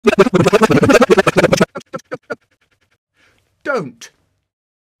Don't.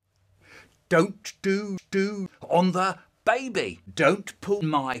 Don't do on the baby. Don't pull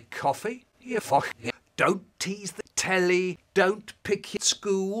my coffee. Don't tease the telly. Don't pick your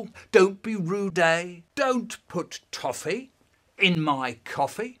school. Don't be rude. Don't put toffee in my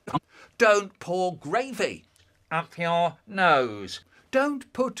coffee. Don't pour gravy up your nose.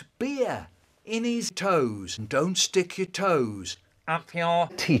 Don't put beer in his toes. Don't stick your toes up your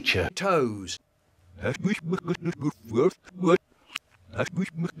teacher toes.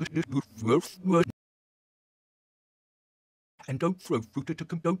 And don't throw fruit at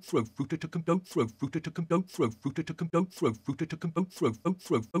him, don't throw fruit at him, don't throw fruit at him, don't throw fruit at him, don't throw fruit at him, don't throw, don't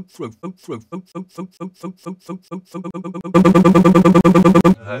throw, don't throw, don't throw,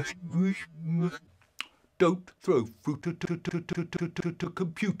 don't throw fruit at a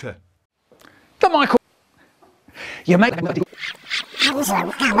computer. The Michael. You make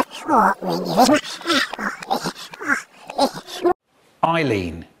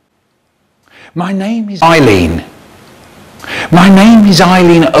Eileen. My name is Eileen. My name is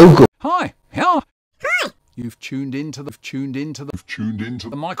Eileen Ogle. Hi. Hi. You've tuned into the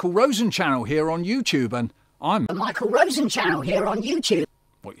Michael Rosen channel here on YouTube, and I'm the Michael Rosen channel here on YouTube.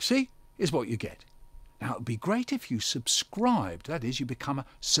 What you see is what you get. Now, it'd be great if you subscribed. That is, you become a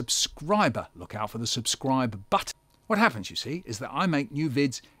subscriber. Look out for the subscribe button. What happens, you see, is that I make new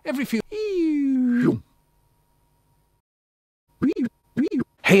vids every few...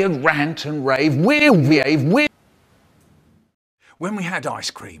 Here, rant and rave, When we had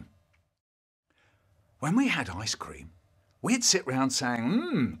ice cream, we'd sit round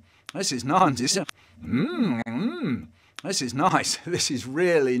saying, this is nice, this is nice, this is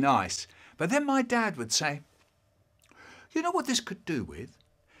really nice. But then my dad would say, you know what this could do with?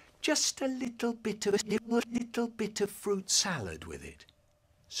 Just a little bit of fruit salad with it.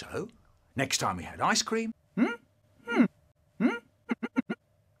 So, next time we had ice cream,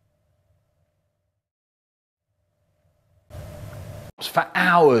 for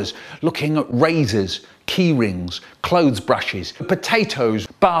hours looking at razors, key rings, clothes brushes, potatoes,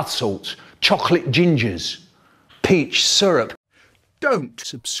 bath salts, chocolate gingers, peach syrup. Don't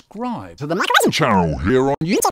subscribe to the Michael Rosen channel here on YouTube.